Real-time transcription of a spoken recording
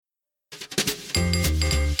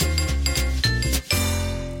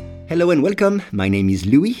Hello and welcome, my name is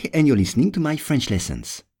Louis and you're listening to my French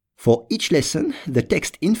lessons. For each lesson, the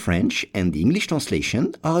text in French and the English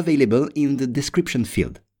translation are available in the description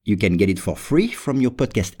field. You can get it for free from your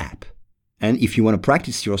podcast app. And if you want to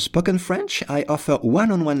practice your spoken French, I offer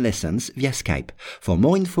one-on-one lessons via Skype. For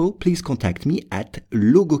more info, please contact me at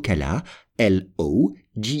logokala, Logokala,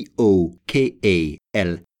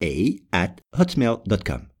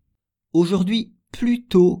 @hotmail.com. Aujourd'hui, plus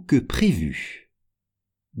tôt que prévu.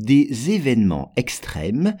 Des événements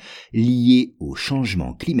extrêmes liés au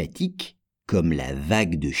changement climatique, comme la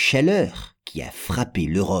vague de chaleur qui a frappé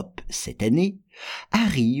l'Europe cette année,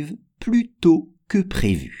 arrivent plus tôt que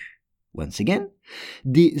prévu. Once again,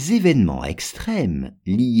 des événements extrêmes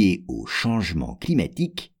liés au changement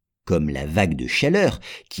climatique, comme la vague de chaleur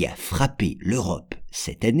qui a frappé l'Europe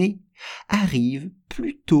cette année, arrivent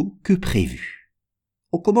plus tôt que prévu.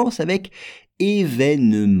 On commence avec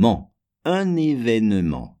événement. Un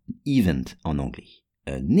événement, event en anglais,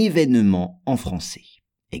 un événement en français.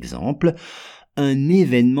 Exemple, un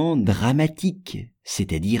événement dramatique,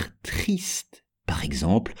 c'est-à-dire triste. Par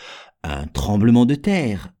exemple, un tremblement de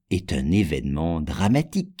terre est un événement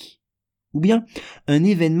dramatique. Ou bien, un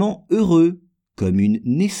événement heureux, comme une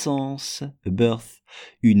naissance, a birth.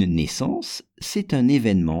 Une naissance, c'est un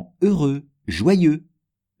événement heureux, joyeux.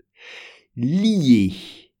 Lié.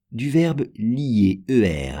 Du verbe lier,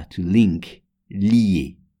 ER, to link,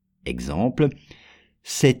 lier. Exemple,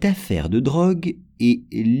 cette affaire de drogue est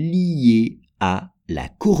liée à la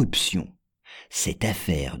corruption. Cette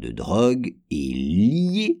affaire de drogue est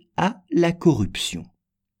liée à la corruption.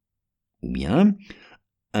 Ou bien,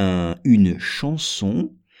 une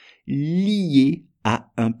chanson liée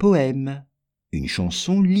à un poème. Une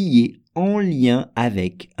chanson liée en lien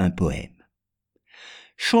avec un poème.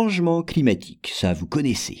 Changement climatique, ça vous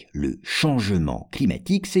connaissez. Le changement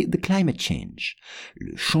climatique, c'est the climate change.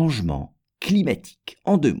 Le changement climatique,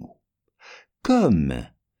 en deux mots. Comme,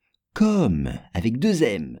 avec deux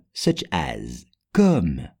M, such as,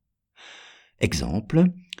 comme. Exemple,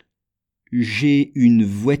 j'ai une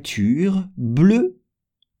voiture bleue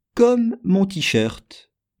comme mon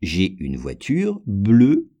t-shirt. J'ai une voiture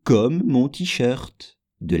bleue comme mon t-shirt,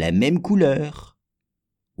 de la même couleur.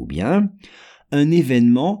 Ou bien, un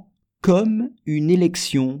événement comme une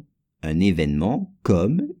élection. Un événement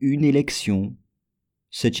comme une élection.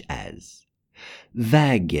 Such as.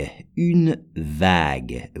 Vague. Une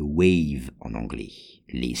vague. Wave en anglais.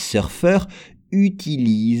 Les surfeurs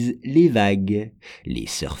utilisent les vagues. Les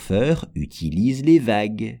surfeurs utilisent les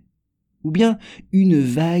vagues. Ou bien une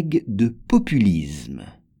vague de populisme.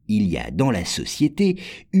 Il y a dans la société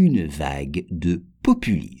une vague de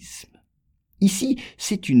populisme. Ici,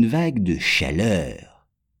 c'est une vague de chaleur.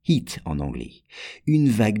 Heat en anglais. Une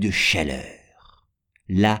vague de chaleur.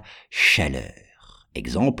 La chaleur.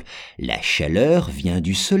 Exemple, la chaleur vient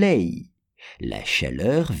du soleil. La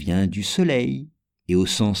chaleur vient du soleil. Et au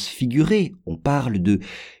sens figuré, on parle de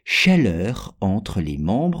chaleur entre les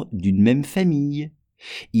membres d'une même famille.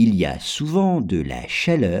 Il y a souvent de la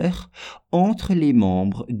chaleur entre les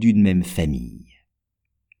membres d'une même famille.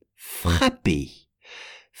 Frapper.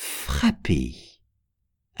 Frapper,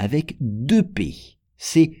 avec deux P,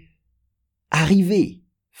 c'est arriver,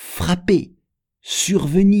 frapper,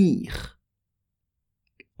 survenir.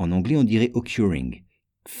 En anglais, on dirait occurring,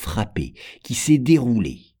 frapper, qui s'est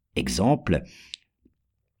déroulé. Exemple,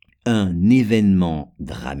 un événement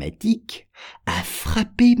dramatique a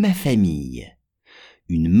frappé ma famille.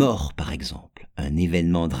 Une mort, par exemple, un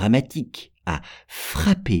événement dramatique a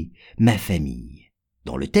frappé ma famille.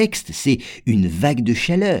 Dans le texte, c'est une vague de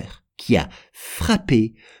chaleur qui a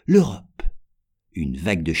frappé l'Europe. Une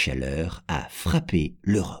vague de chaleur a frappé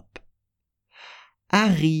l'Europe.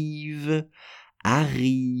 Arrive,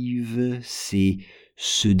 c'est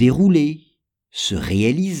se dérouler, se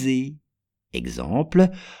réaliser. Exemple,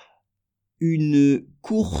 une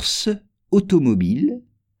course automobile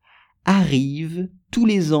arrive tous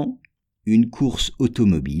les ans. Une course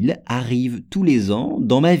automobile arrive tous les ans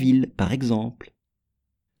dans ma ville, par exemple.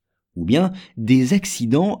 Ou bien, des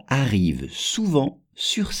accidents arrivent souvent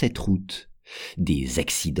sur cette route. Des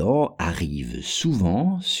accidents arrivent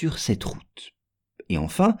souvent sur cette route. Et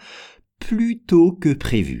enfin, plus tôt que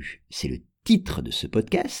prévu. C'est le titre de ce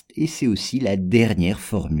podcast et c'est aussi la dernière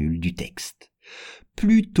formule du texte.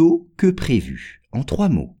 Plus tôt que prévu, en 3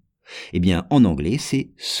 mots. Eh bien, en anglais,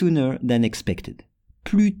 c'est sooner than expected.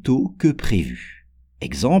 Plus tôt que prévu.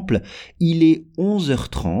 Exemple, il est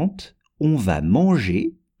 11h30, on va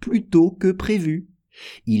manger plus tôt que prévu.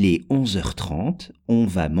 Il est 11h30, on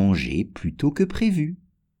va manger plus tôt que prévu.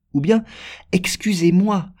 Ou bien,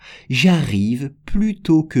 excusez-moi, j'arrive plus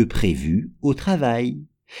tôt que prévu au travail.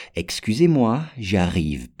 Excusez-moi,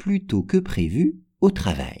 j'arrive plus tôt que prévu au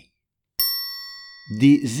travail.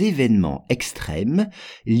 Des événements extrêmes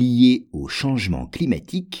liés au changement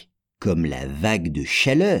climatique, comme la vague de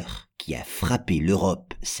chaleur qui a frappé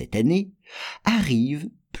l'Europe cette année, arrivent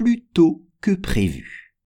plus tôt que prévu.